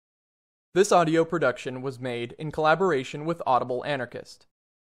This audio production was made in collaboration with Audible Anarchist.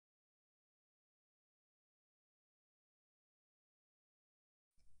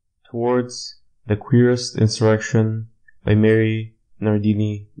 Towards the Queerest Insurection by Mary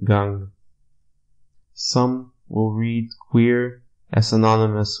Nardini Gang. Some will read queer as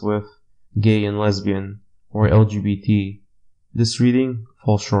synonymous with gay and lesbian, or LGBT. This reading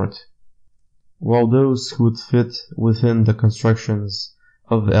falls short. While those who would fit within the constructions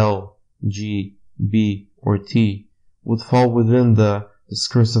of L, G, B, or T would fall within the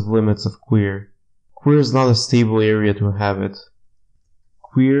discursive limits of queer. Queer is not a stable area to inhabit.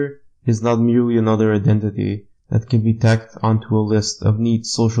 Queer is not merely another identity that can be tacked onto a list of neat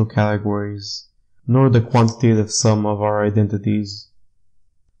social categories, nor the quantitative sum of our identities.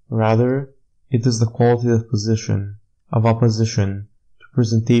 Rather, it is the qualitative position of opposition to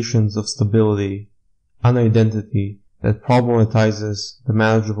presentations of stability, an identity that problematizes the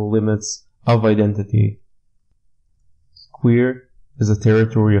manageable limits of identity. Queer is a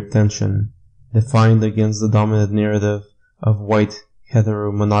territory of tension, defined against the dominant narrative of white,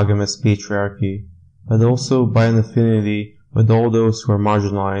 hetero, monogamous patriarchy, but also by an affinity with all those who are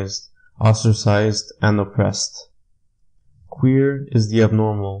marginalized, ostracized, and oppressed. Queer is the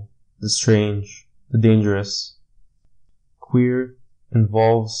abnormal, the strange, the dangerous. Queer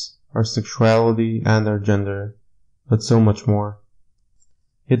involves our sexuality and our gender, but so much more.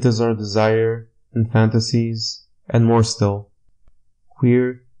 It is our desire and fantasies, and more still.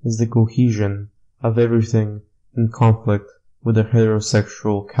 Queer is the cohesion of everything in conflict with the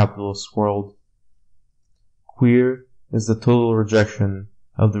heterosexual capitalist world. Queer is the total rejection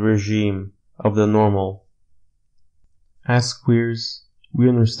of the regime of the normal. As queers, we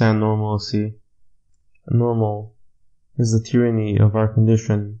understand normalcy. Normal is the tyranny of our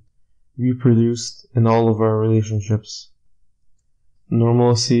condition, reproduced in all of our relationships.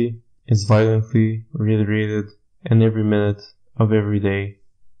 Normalcy is violently reiterated in every minute of every day.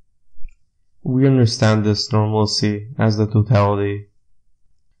 We understand this normalcy as the totality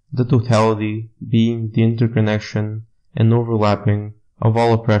being the interconnection and overlapping of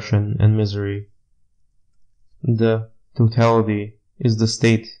all oppression and misery. The totality is the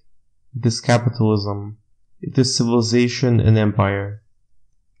state, it is capitalism, it is civilization and empire.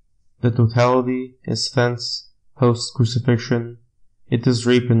 The totality is fence, post-crucifixion, it is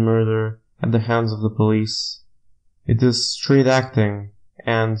rape and murder at the hands of the police. It is straight acting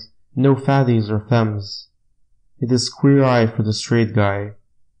and no fatties or femmes. It is queer eye for the straight guy.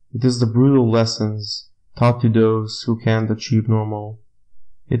 It is the brutal lessons taught to those who can't achieve normal.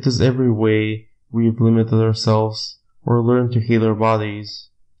 It is every way we've limited ourselves or learned to hate our bodies.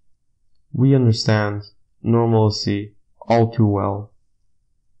 We understand normalcy all too well.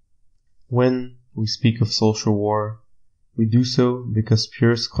 When we speak of social war, we do so because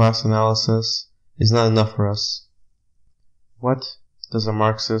purest class analysis is not enough for us. What does a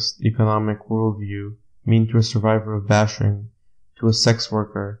Marxist economic worldview mean to a survivor of bashing, to a sex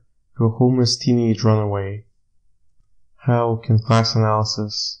worker, to a homeless teenage runaway? How can class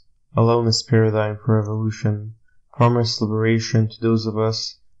analysis, alone as paradigm for evolution, promise liberation to those of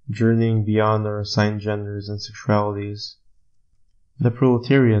us journeying beyond our assigned genders and sexualities? The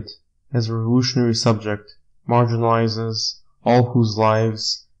proletariat, as a revolutionary subject, marginalizes all whose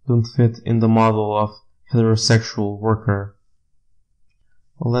lives don't fit in the model of heterosexual worker.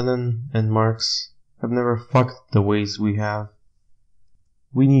 Lenin and Marx have never fucked the ways we have.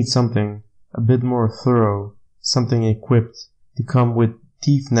 We need something a bit more thorough, something equipped to come with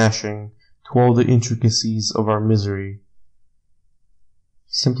teeth gnashing to all the intricacies of our misery.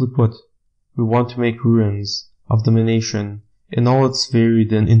 Simply put, we want to make ruins of domination in all its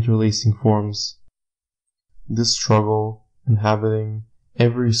varied and interlacing forms. This struggle, inhabiting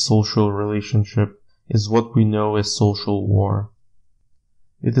every social relationship, is what we know as social war.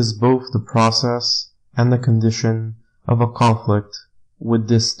 It is both the process and the condition of a conflict with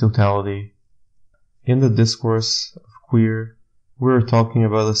this totality. In the discourse of queer, we are talking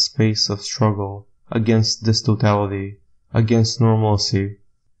about a space of struggle against this totality, against normalcy.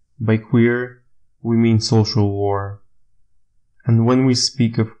 By queer, we mean social war. And when we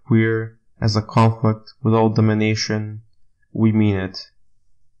speak of queer as a conflict with all domination, we mean it.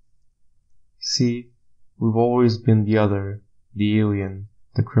 See, we've always been the other, the alien,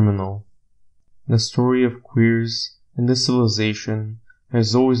 the criminal. The story of queers in this civilization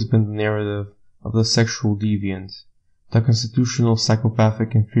has always been the narrative of the sexual deviant, the constitutional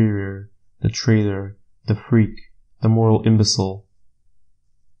psychopathic inferior, the traitor, the freak, the moral imbecile.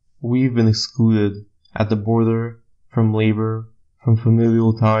 We've been excluded at the border from labor, from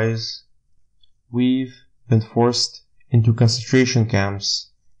familial ties. We've been forced into concentration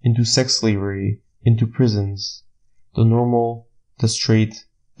camps, into sex slavery, into prisons. The normal, the straight,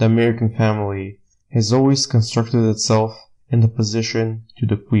 the American family has always constructed itself in opposition to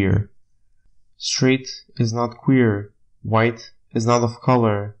the queer. Straight is not queer, white is not of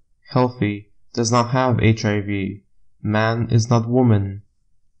color, healthy does not have HIV, man is not woman.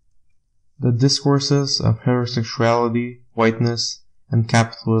 The discourses of heterosexuality, whiteness, and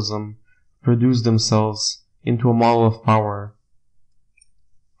capitalism produce themselves into a model of power.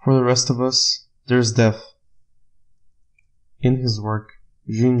 For the rest of us, there's death. In his work,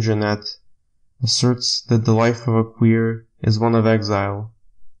 Jean Genet asserts that the life of a queer is one of exile,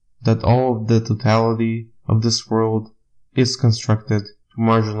 that all of the totality of this world is constructed to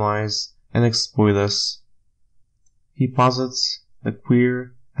marginalize and exploit us. He posits the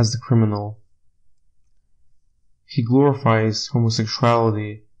queer as the criminal. He glorifies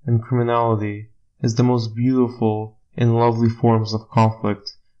homosexuality and criminality as the most beautiful and lovely forms of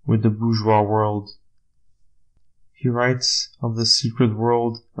conflict with the bourgeois world. He writes of the secret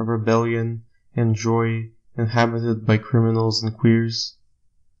world of rebellion and joy inhabited by criminals and queers.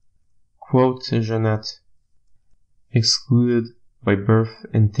 Quote Genet, excluded by birth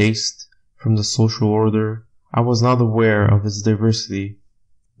and taste from the social order, I was not aware of its diversity.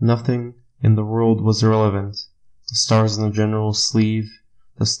 Nothing in the world was irrelevant. The stars in the general sleeve,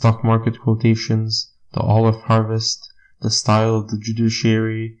 the stock market quotations, the olive harvest, the style of the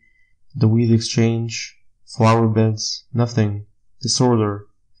judiciary, the wheat exchange, flower beds, nothing. Disorder,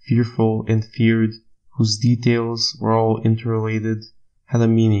 fearful and feared, whose details were all interrelated, had a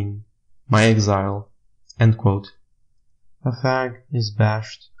meaning. My exile. End quote. A fag is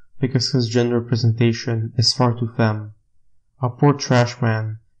bashed because his gender representation is far too femme. A poor trash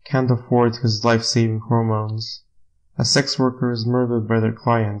man can't afford his life-saving hormones. A sex worker is murdered by their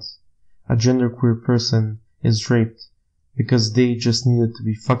client. A genderqueer person is raped because they just needed to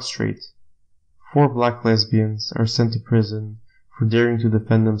be fucked straight. 4 black lesbians are sent to prison for daring to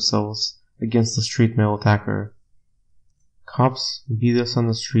defend themselves against a straight male attacker. Cops beat us on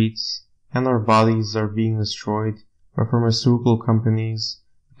the streets, and our bodies are being destroyed by pharmaceutical companies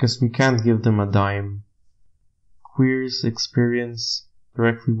because we can't give them a dime. Queers experience,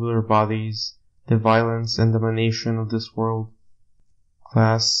 directly with our bodies, the violence and domination of this world.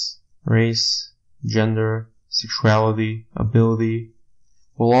 Class, race, gender, sexuality, ability,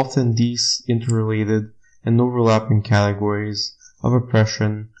 while often these interrelated and overlapping categories of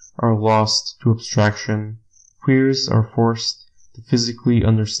oppression are lost to abstraction, queers are forced to physically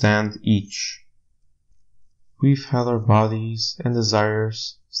understand each. We've had our bodies and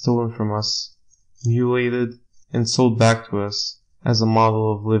desires stolen from us, mutilated and sold back to us as a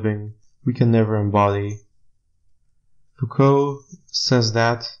model of living we can never embody. Foucault says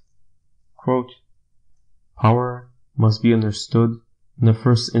that, quote, power must be understood in the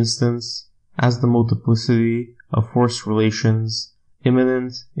first instance as the multiplicity of force relations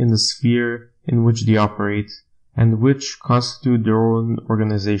immanent in the sphere in which they operate and which constitute their own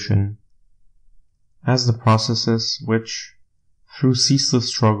organization, as the processes which, through ceaseless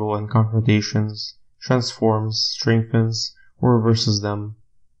struggle and confrontations, transforms, strengthens, or reverses them,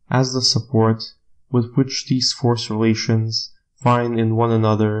 as the support with which these force relations find in one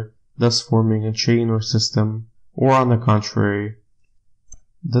another, thus forming a chain or system, or on the contrary,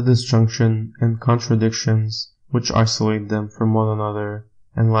 the disjunction and contradictions which isolate them from one another,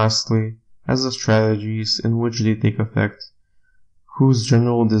 and lastly, as the strategies in which they take effect, whose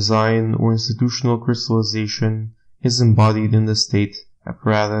general design or institutional crystallization is embodied in the state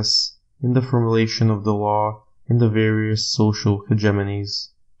apparatus, in the formulation of the law, in the various social hegemonies.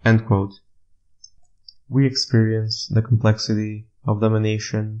 End quote. We experience the complexity of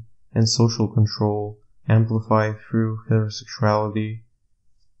domination and social control amplified through heterosexuality.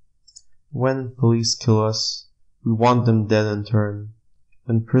 When police kill us, we want them dead in turn.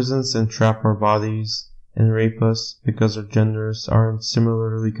 When prisons entrap our bodies and rape us because our genders aren't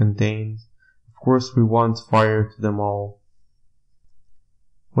similarly contained, of course we want fire to them all.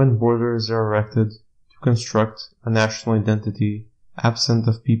 When borders are erected to construct a national identity absent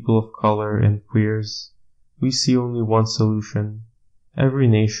of people of color and queers, we see only one solution: every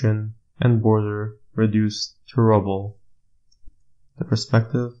nation and border reduced to rubble. The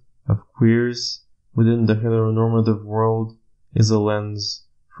perspective of queers within the heteronormative world is a lens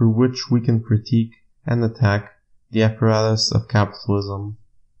through which we can critique and attack the apparatus of capitalism.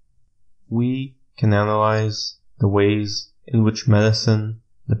 We can analyze the ways in which medicine,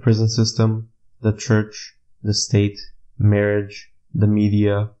 the prison system, the church, the state, marriage, the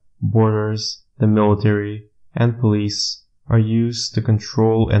media, borders, the military, and police are used to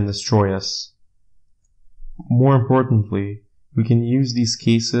control and destroy us. More importantly, we can use these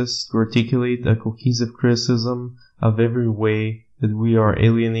cases to articulate a cohesive criticism of every way that we are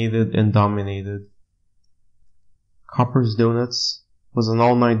alienated and dominated. Copper's Donuts was an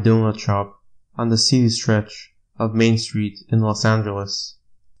all-night donut shop on the city stretch of Main Street in Los Angeles.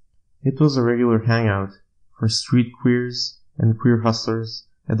 It was a regular hangout for street queers and queer hustlers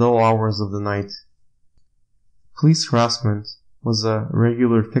at all hours of the night. Police harassment was a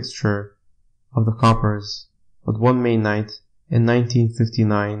regular fixture of the Coppers, but one May night in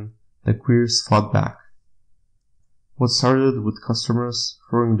 1959, the queers fought back. What started with customers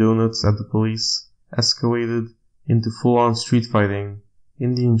throwing donuts at the police escalated into full-on street fighting.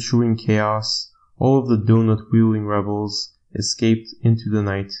 In the ensuing chaos, all of the donut-wielding rebels escaped into the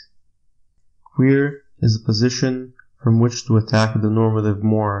night. Queer is a position from which to attack the normative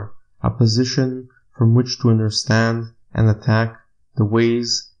more, a position from which to understand and attack the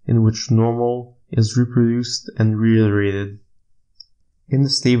ways in which normal is reproduced and reiterated. In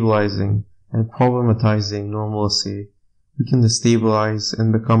destabilizing and problematizing normalcy, we can destabilize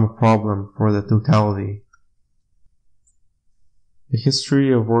and become a problem for the totality. The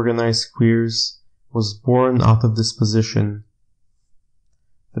history of organized queers was born out of this position.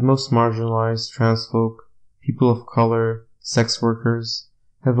 The most marginalized trans folk, people of color, sex workers,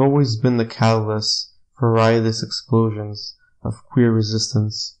 have always been the catalysts for riotous explosions of queer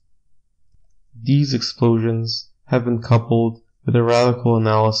resistance. These explosions have been coupled with a radical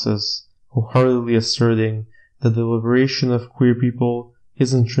analysis wholeheartedly asserting that the liberation of queer people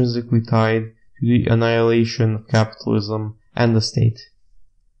is intrinsically tied to the annihilation of capitalism and the state.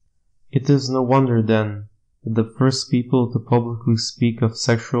 It is no wonder, then, that the first people to publicly speak of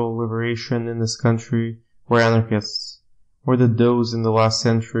sexual liberation in this country were anarchists, or that those in the last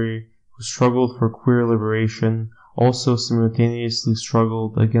century who struggled for queer liberation also simultaneously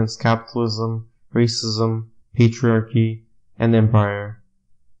struggled against capitalism, racism, patriarchy, and empire.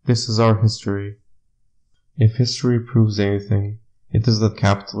 This is our history. If history proves anything, it is that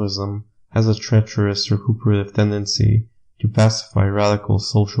capitalism has a treacherous recuperative tendency to pacify radical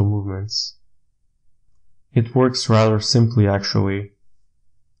social movements. It works rather simply, actually.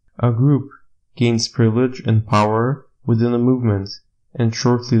 A group gains privilege and power within a movement, and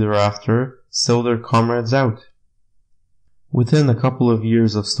shortly thereafter sell their comrades out. Within a couple of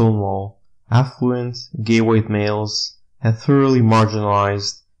years of Stonewall, affluent, gay white males had thoroughly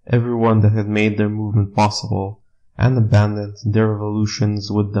marginalized everyone that had made their movement possible, and abandoned their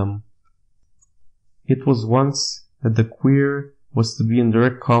revolutions with them. It was once that the queer was to be in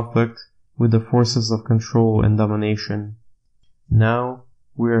direct conflict with the forces of control and domination. Now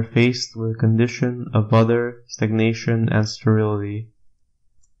we are faced with a condition of utter stagnation and sterility.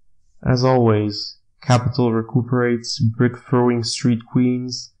 As always, capital recuperates brick-throwing street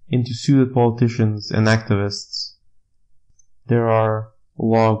queens into suited politicians and activists. There are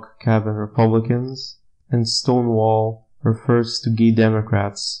log cabin Republicans, and Stonewall refers to gay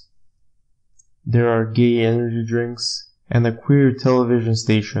Democrats. There are gay energy drinks and a queer television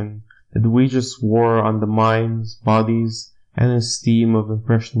station that wages war on the minds, bodies, and esteem of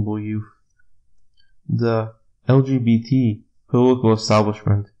impressionable youth. The LGBT political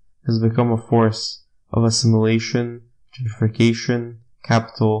establishment has become a force of assimilation, gentrification,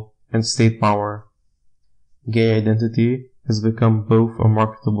 capital, and state power. Gay identity has become both a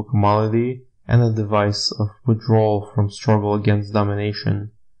marketable commodity and a device of withdrawal from struggle against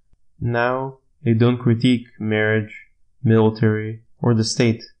domination. Now, they don't critique marriage, military, or the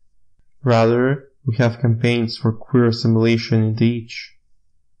state. Rather, we have campaigns for queer assimilation into each.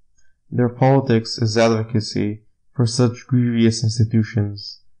 Their politics is advocacy for such grievous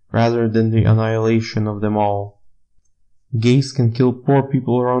institutions, rather than the annihilation of them all. Gays can kill poor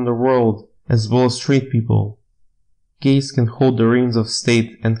people around the world, as well as straight people. Gays can hold the reins of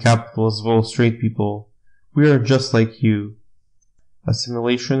state and capital as well as straight people. We are just like you.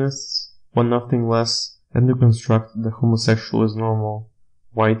 Assimilationists want nothing less than to construct the homosexual as normal,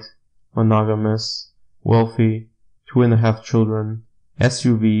 white, monogamous, wealthy, 2.5 children,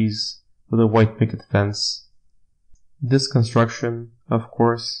 SUVs, with a white picket fence. This construction, of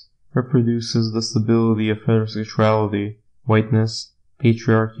course, reproduces the stability of heterosexuality, whiteness,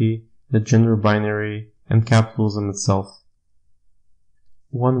 patriarchy, the gender binary, and capitalism itself.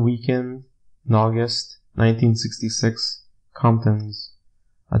 One weekend, in August 1966, Compton's,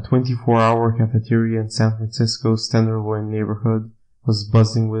 a 24-hour cafeteria in San Francisco's Tenderloin neighborhood, was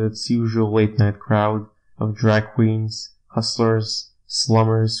buzzing with its usual late-night crowd of drag queens, hustlers,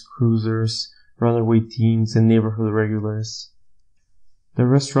 slummers, cruisers, runaway teens, and neighborhood regulars. The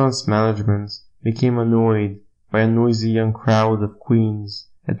restaurant's management became annoyed by a noisy young crowd of queens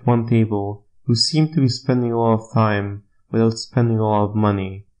at one table who seemed to be spending a lot of time without spending a lot of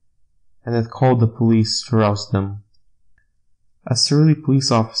money, and had called the police to roust them. A surly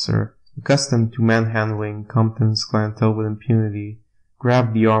police officer, accustomed to manhandling Compton's clientele with impunity,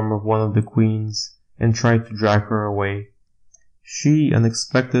 grabbed the arm of one of the queens and tried to drag her away. She,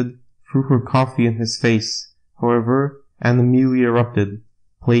 unexpected, threw her coffee in his face, however, and immediately erupted.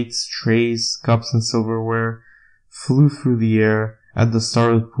 Plates, trays, cups, and silverware flew through the air at the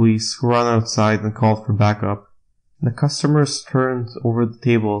startled police, who ran outside and called for backup. The customers turned over the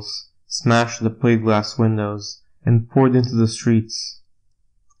tables, smashed the plate glass windows, and poured into the streets.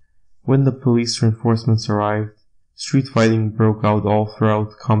 When the police reinforcements arrived, street fighting broke out all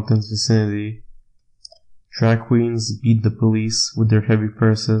throughout Compton's vicinity. Drag queens beat the police with their heavy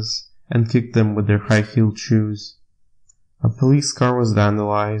purses and kicked them with their high-heeled shoes. A police car was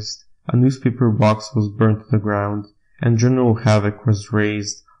vandalized, a newspaper box was burnt to the ground, and general havoc was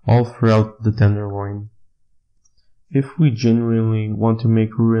raised all throughout the Tenderloin. If we genuinely want to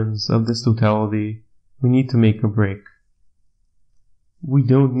make ruins of this totality, we need to make a break. We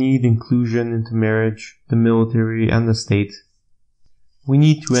don't need inclusion into marriage, the military, and the state. We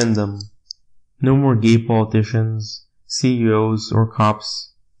need to end them. No more gay politicians, CEOs, or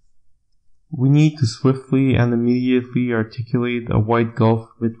cops. We need to swiftly and immediately articulate a wide gulf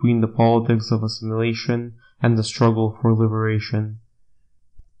between the politics of assimilation and the struggle for liberation.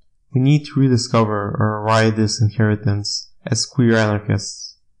 We need to rediscover our riotous inheritance as queer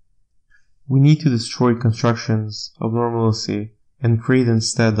anarchists. We need to destroy constructions of normalcy and create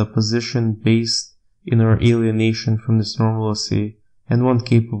instead a position based in our alienation from this normalcy and one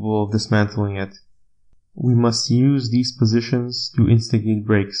capable of dismantling it. We must use these positions to instigate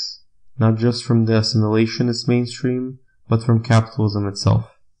breaks, not just from the assimilationist mainstream, but from capitalism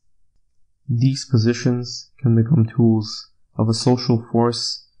itself. These positions can become tools of a social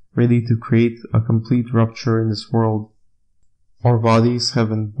force ready to create a complete rupture in this world. Our bodies have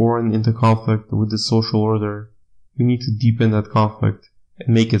been born into conflict with the social order. We need to deepen that conflict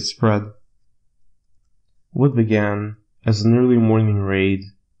and make it spread. What began as an early morning raid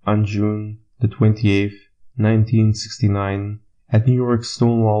on June the 28th, 1969 at New York's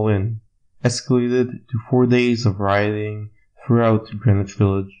Stonewall Inn escalated to 4 days of rioting throughout Greenwich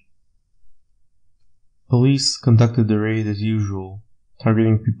Village. Police conducted the raid as usual,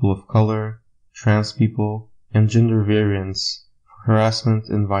 targeting people of color, trans people, and gender variants for harassment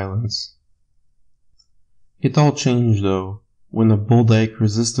and violence. It all changed, though, when a bull dyke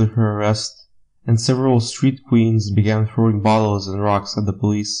resisted her arrest and several street queens began throwing bottles and rocks at the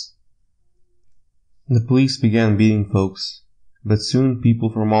police. The police began beating folks, but soon people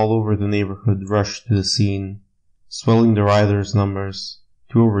from all over the neighborhood rushed to the scene, swelling the rioters' numbers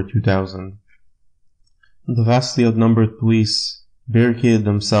to over 2,000. The vastly outnumbered police barricaded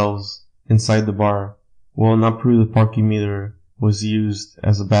themselves inside the bar, while an uprooted parking meter was used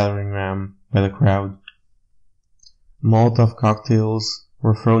as a battering ram by the crowd. Molotov cocktails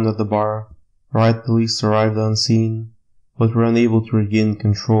were thrown at the bar. Riot police arrived on scene, but were unable to regain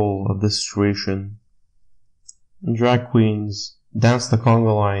control of the situation. Drag queens danced the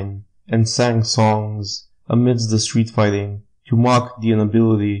conga line and sang songs amidst the street fighting to mock the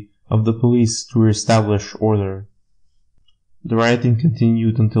inability of the police to reestablish order. The rioting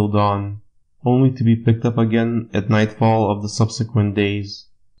continued until dawn, only to be picked up again at nightfall of the subsequent days.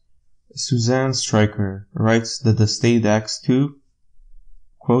 Suzanne Stryker writes that the state acts to,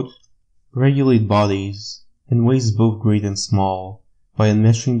 quote, regulate bodies in ways both great and small by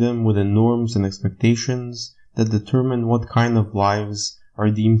enmeshing them within norms and expectations that determine what kind of lives are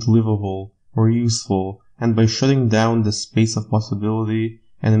deemed livable or useful, and by shutting down the space of possibility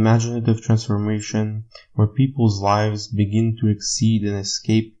and imaginative transformation where people's lives begin to exceed and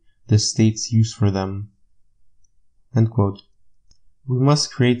escape the state's use for them. End quote. We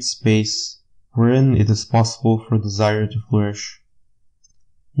must create space wherein it is possible for desire to flourish.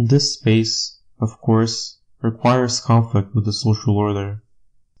 This space, of course, requires conflict with the social order.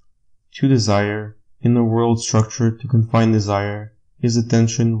 To desire, in a world structured to confine desire, is a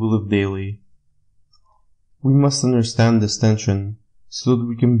tension we live daily. We must understand this tension so that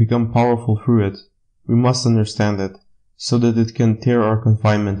we can become powerful through it. We must understand it so that it can tear our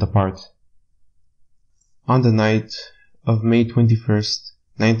confinement apart. On the night of May 21st,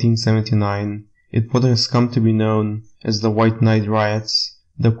 1979, in what has come to be known as the White Night Riots,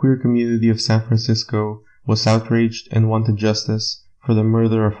 the queer community of San Francisco was outraged and wanted justice for the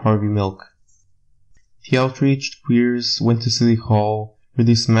murder of Harvey Milk. The outraged queers went to City Hall, where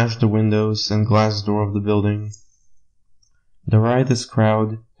they smashed the windows and glass door of the building. The riotous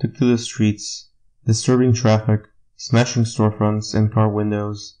crowd took to the streets, disturbing traffic, smashing storefronts and car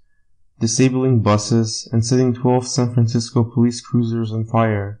windows, disabling buses and setting 12 San Francisco police cruisers on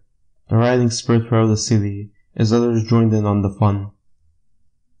fire. The rioting spread throughout the city as others joined in on the fun.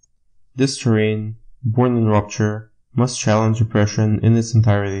 This terrain, born in rupture, must challenge oppression in its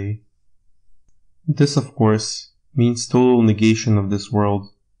entirety. This, of course, means total negation of this world.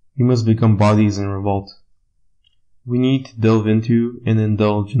 We must become bodies in revolt. We need to delve into and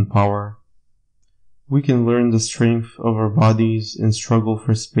indulge in power. We can learn the strength of our bodies and struggle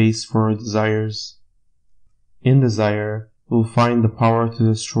for space for our desires. In desire, we'll find the power to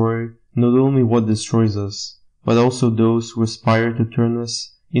destroy not only what destroys us, but also those who aspire to turn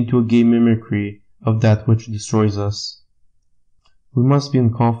us into a gay mimicry of that which destroys us. We must be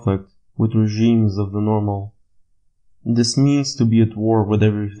in conflict with regimes of the normal. This means to be at war with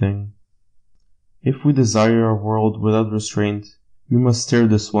everything. If we desire a world without restraint, we must tear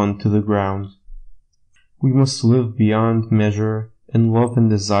this one to the ground. We must live beyond measure and love and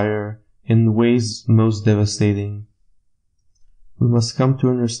desire in ways most devastating. We must come to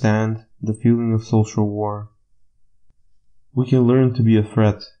understand the feeling of social war. We can learn to be a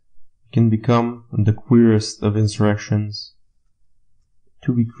threat. We can become the queerest of insurrections.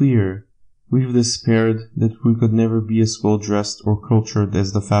 To be clear, we've despaired that we could never be as well dressed or cultured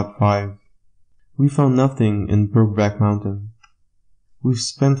as the Fab Five. We found nothing in Brokeback Mountain. We've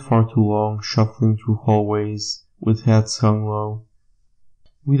spent far too long shuffling through hallways with hats hung low.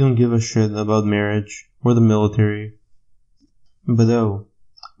 We don't give a shit about marriage or the military. But oh,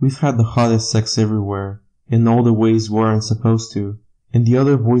 we've had the hottest sex everywhere, in all the ways we aren't supposed to, and the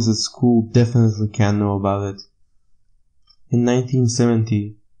other boys at school definitely can't know about it. In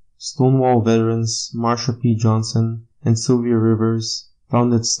 1970, Stonewall veterans Marsha P. Johnson and Sylvia Rivers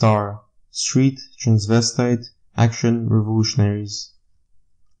founded STAR, Street Transvestite Action Revolutionaries.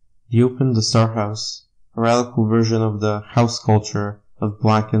 They opened the Star House, a radical version of the house culture of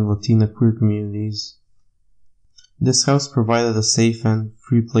Black and Latina queer communities. This house provided a safe and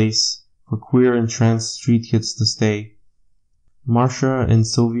free place for queer and trans street kids to stay. Marsha and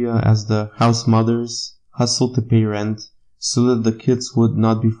Sylvia, as the house mothers, hustled to pay rent so that the kids would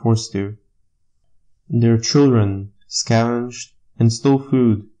not be forced to. Their children scavenged and stole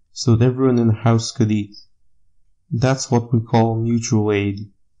food so that everyone in the house could eat. That's what we call mutual aid.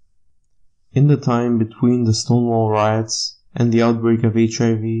 In the time between the Stonewall riots and the outbreak of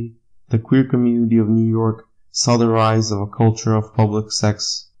HIV, the queer community of New York saw the rise of a culture of public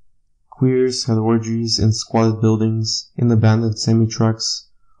sex. Queers had orgies in squatted buildings, in abandoned semi-trucks,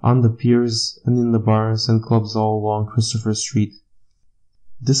 on the piers, and in the bars and clubs all along Christopher Street.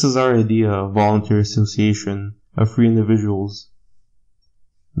 This is our idea of voluntary association of free individuals.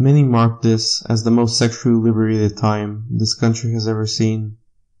 Many mark this as the most sexually liberated time this country has ever seen.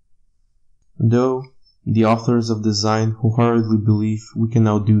 Though, the authors of design wholeheartedly believe we can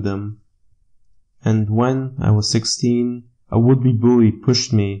outdo them. And when I was 16, a would-be bully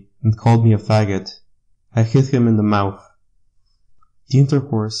pushed me and called me a faggot. I hit him in the mouth. The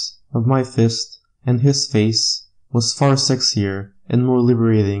intercourse of my fist and his face was far sexier and more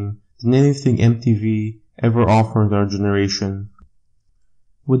liberating than anything MTV ever offered our generation.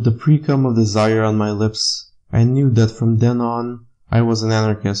 With the pre-cum of desire on my lips, I knew that from then on I was an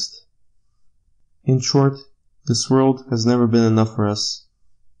anarchist. In short, this world has never been enough for us.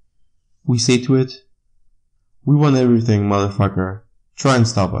 We say to it, "We want everything, motherfucker. Try and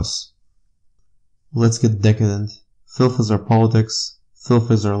stop us." Let's get decadent. Filth is our politics. Filth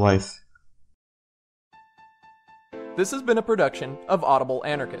is our life. This has been a production of Audible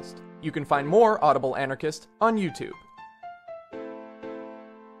Anarchist. You can find more Audible Anarchist on YouTube.